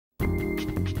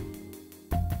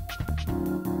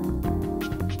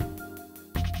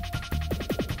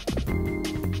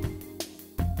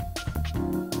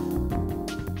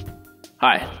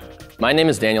Hi, my name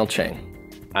is Daniel Cheng.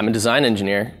 I'm a design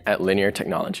engineer at Linear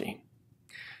Technology.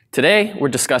 Today, we're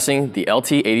discussing the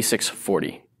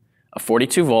LT8640, a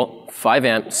 42-volt,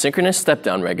 5-amp synchronous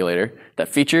step-down regulator that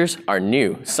features our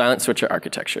new silent switcher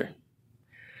architecture.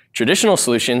 Traditional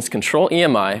solutions control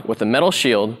EMI with a metal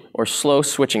shield or slow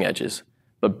switching edges,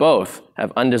 but both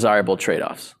have undesirable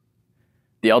trade-offs.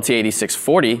 The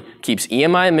LT8640 keeps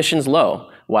EMI emissions low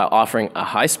while offering a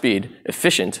high-speed,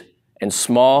 efficient, and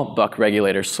small buck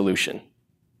regulator solution.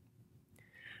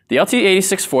 The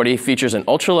LT8640 features an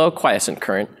ultra-low quiescent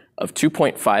current of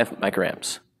 2.5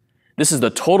 microamps. This is the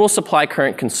total supply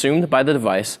current consumed by the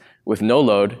device with no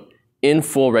load in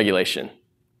full regulation.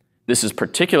 This is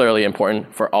particularly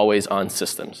important for always-on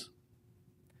systems.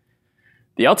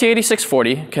 The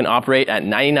LT8640 can operate at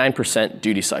 99%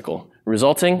 duty cycle,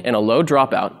 resulting in a low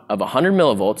dropout of 100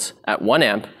 millivolts at 1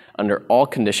 amp under all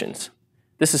conditions.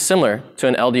 This is similar to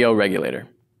an LDO regulator.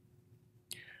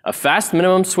 A fast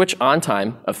minimum switch on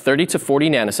time of 30 to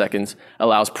 40 nanoseconds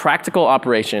allows practical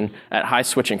operation at high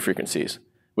switching frequencies,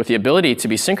 with the ability to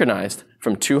be synchronized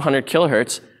from 200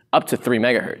 kilohertz up to 3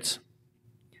 megahertz.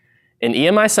 In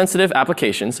EMI-sensitive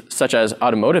applications, such as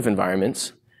automotive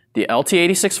environments, the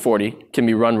LT8640 can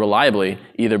be run reliably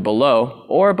either below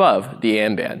or above the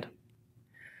AM band.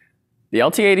 The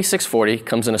LT8640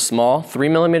 comes in a small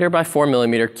 3mm by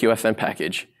 4mm QFN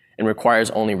package and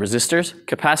requires only resistors,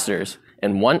 capacitors,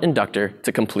 and one inductor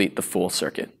to complete the full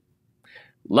circuit.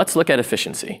 Let's look at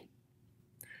efficiency.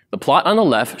 The plot on the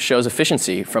left shows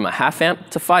efficiency from a half amp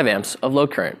to 5 amps of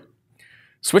load current.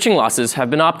 Switching losses have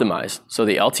been optimized, so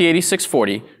the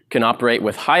LT8640 can operate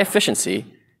with high efficiency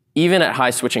even at high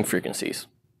switching frequencies.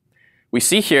 We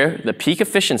see here the peak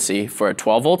efficiency for a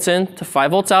 12 volts in to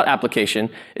 5 volts out application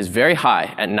is very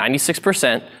high at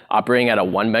 96%, operating at a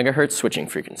 1 megahertz switching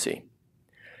frequency.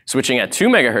 Switching at 2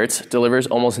 megahertz delivers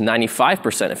almost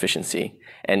 95% efficiency,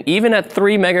 and even at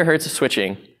 3 megahertz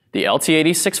switching, the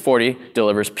LT8640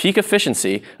 delivers peak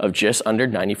efficiency of just under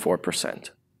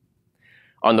 94%.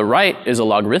 On the right is a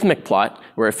logarithmic plot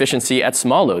where efficiency at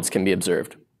small loads can be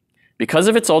observed. Because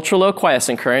of its ultra-low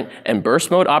quiescent current and burst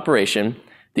mode operation,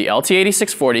 the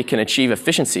LT8640 can achieve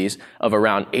efficiencies of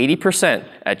around 80%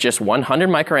 at just 100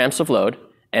 microamps of load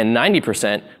and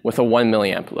 90% with a 1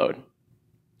 milliamp load.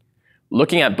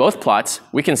 Looking at both plots,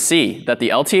 we can see that the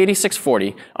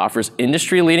LT8640 offers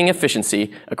industry-leading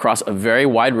efficiency across a very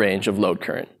wide range of load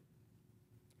current.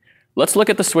 Let's look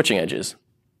at the switching edges.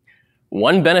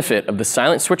 One benefit of the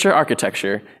silent switcher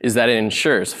architecture is that it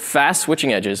ensures fast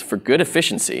switching edges for good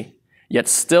efficiency, yet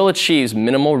still achieves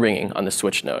minimal ringing on the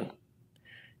switch node.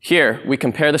 Here, we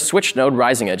compare the switch node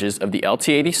rising edges of the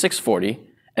LT8640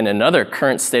 and another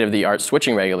current state-of-the-art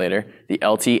switching regulator, the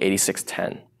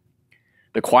LT8610.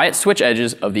 The quiet switch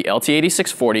edges of the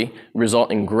LT8640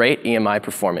 result in great EMI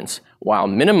performance while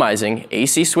minimizing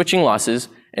AC switching losses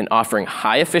and offering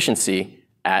high efficiency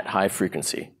at high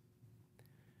frequency.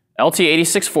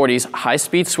 LT8640's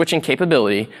high-speed switching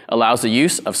capability allows the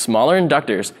use of smaller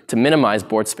inductors to minimize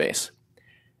board space.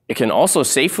 It can also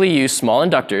safely use small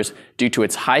inductors due to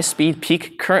its high-speed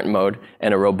peak current mode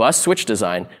and a robust switch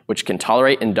design which can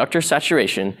tolerate inductor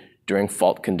saturation during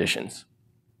fault conditions.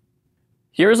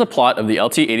 Here is a plot of the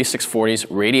LT8640's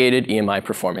radiated EMI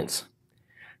performance.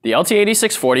 The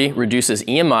LT8640 reduces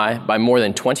EMI by more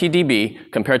than 20 dB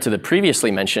compared to the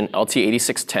previously mentioned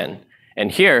LT8610,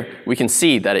 and here we can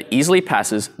see that it easily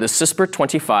passes the CISPR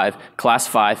 25 Class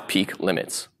 5 peak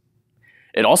limits.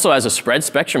 It also has a spread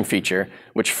spectrum feature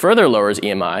which further lowers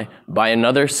EMI by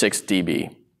another 6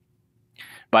 dB.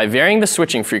 By varying the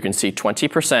switching frequency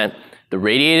 20%, the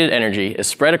radiated energy is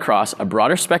spread across a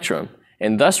broader spectrum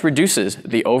and thus reduces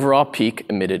the overall peak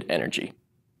emitted energy.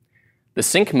 The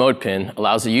sync mode pin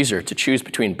allows the user to choose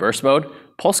between burst mode,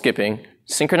 pulse skipping,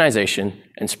 synchronization,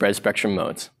 and spread spectrum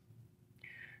modes.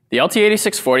 The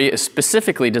LT8640 is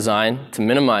specifically designed to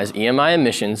minimize EMI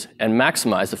emissions and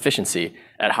maximize efficiency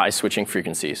at high switching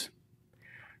frequencies.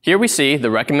 Here we see the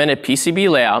recommended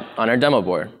PCB layout on our demo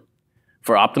board.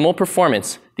 For optimal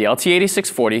performance, the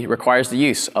LT8640 requires the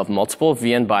use of multiple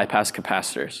VN bypass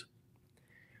capacitors.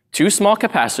 2 small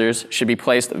capacitors should be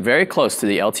placed very close to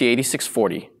the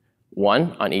LT8640,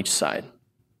 one on each side.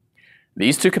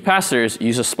 These 2 capacitors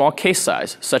use a small case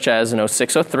size, such as an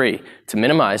 0603, to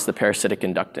minimize the parasitic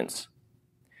inductance.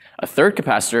 A third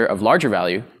capacitor of larger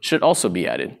value should also be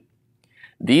added.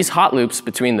 These hot loops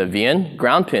between the VN,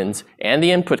 ground pins, and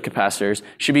the input capacitors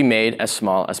should be made as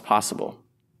small as possible.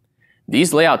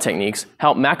 These layout techniques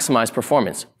help maximize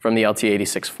performance from the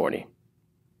LT8640.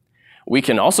 We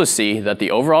can also see that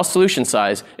the overall solution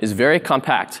size is very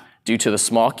compact due to the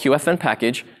small QFN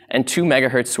package and 2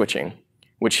 megahertz switching,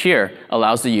 which here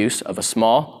allows the use of a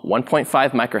small 1.5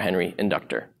 microhenry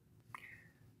inductor.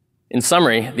 In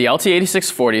summary, the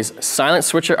LT8640's silent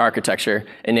switcher architecture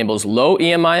enables low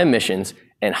EMI emissions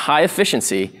and high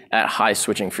efficiency at high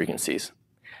switching frequencies.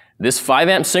 This 5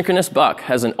 amp synchronous buck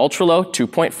has an ultra-low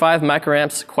 2.5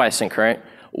 microamps quiescent current,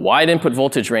 wide input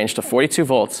voltage range to 42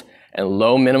 volts, and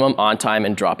low minimum on-time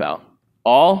and dropout,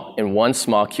 all in one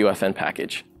small QFN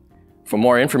package. For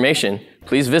more information,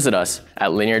 please visit us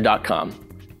at linear.com.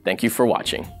 Thank you for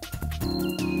watching.